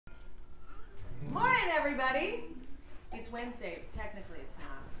everybody. It's Wednesday. Technically, it's not.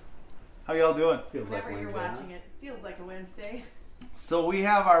 How y'all doing? Feels like Wednesday. Whenever you're watching it, feels like a Wednesday. So we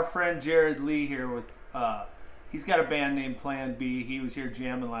have our friend Jarrod Lee here with. He's got a band named Plan B. He was here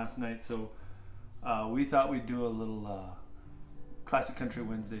jamming last night, so we thought we'd do a little Classic Country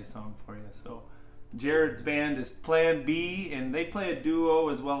Wednesday song for you. So Jarrod's band is Plan B, and they play a duo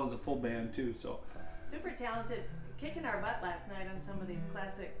as well as a full band too. So super talented, kicking our butt last night on some of these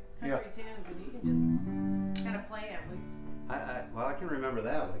classic country tunes, and you can just kind of play them. Well, I can remember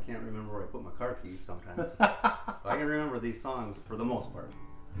that, but I can't remember where I put my car keys sometimes. I can remember these songs for the most part.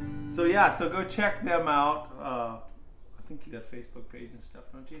 So yeah, so go check them out. I think you got a Facebook page and stuff,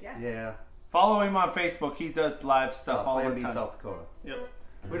 don't you? Yeah. Follow him on Facebook. He does live stuff all the Plan B, time. South Dakota. Yep.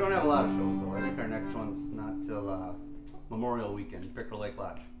 We don't have a lot of shows though. I think our next one's not till Memorial Weekend, Picker Lake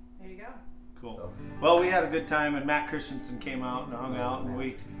Lodge. There you go. Cool. So. Well, we had a good time, and Matt Christensen came out and hung out, and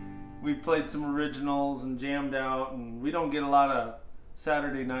we played some originals and jammed out, and we don't get a lot of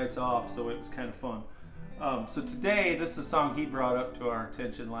Saturday nights off, so it was kind of fun. So today, this is a song he brought up to our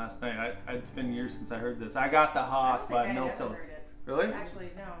attention last night. It's been years since I heard this. I Got the Hoss by Tillis. Really?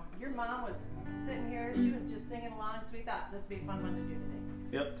 Actually, no. Your mom was sitting here. She was just singing along, so we thought this would be a fun one to do today.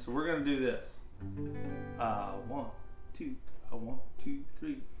 Yep. So we're gonna do this. 1, 2, 1, 2,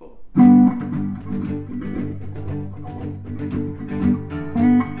 3, 4.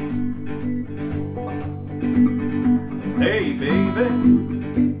 Hey baby,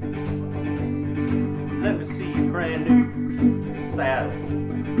 let me see your brand new saddle.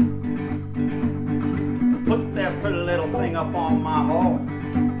 Put that pretty little thing up on my horse.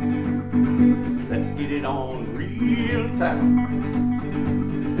 Let's get it on real tight,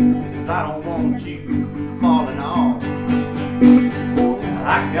 'cause I don't want you falling off.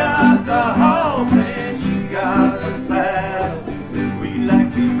 I got the horse and she got the saddle. We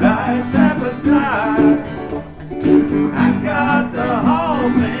like to ride side by side. I got the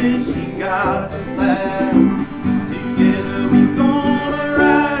horse and she got the saddle. Together we gonna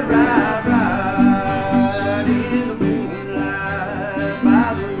ride, ride, ride in the moonlight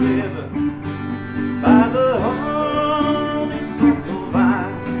by the river, by the honeysuckle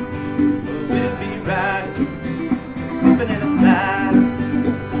vine. We'll be riding, sleeping in the sky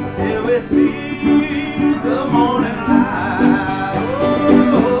till we see the morning light.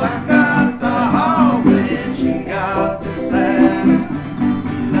 Oh, I got the horse and she got the saddle. We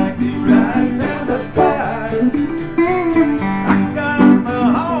like to ride side by side. I got the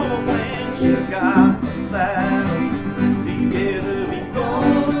horse and she got the saddle. Together we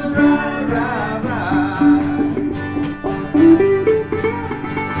gonna ride, ride, ride.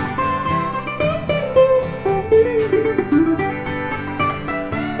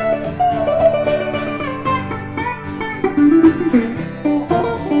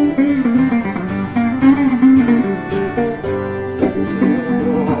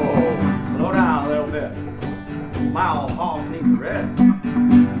 Slow down a little bit. My old horse needs a rest.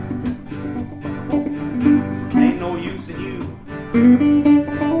 Ain't no use in you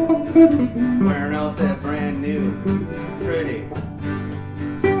wearing out that brand new, pretty,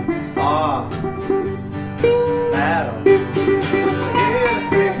 soft saddle. Hear the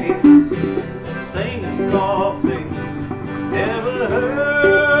crickets singing softly. Never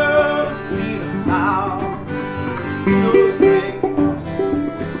heard a sweeter sound. No crickets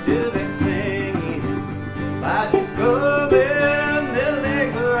do they singing by just rubbing their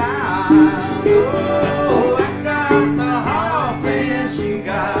legs around. Oh, I got the horse and she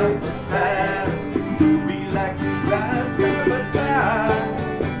got the saddle. We like to ride side by side.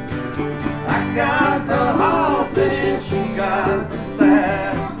 I got the horse and she got the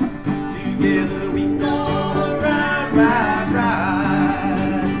saddle. Together we gonna ride, ride,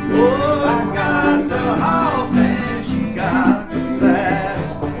 ride. Oh, I got the horse and she got the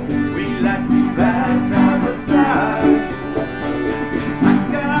saddle. We like to ride side by side. I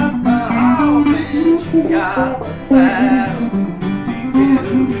got the horse and she got the saddle.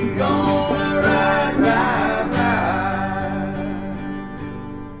 Together we gonna ride, ride, ride.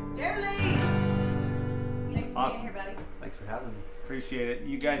 Jeremy! Thanks for Awesome. being here, buddy. Thanks for having me. Appreciate it.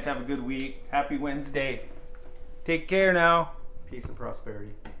 You guys have a good week. Happy Wednesday. Take care now. Peace and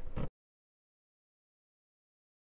prosperity.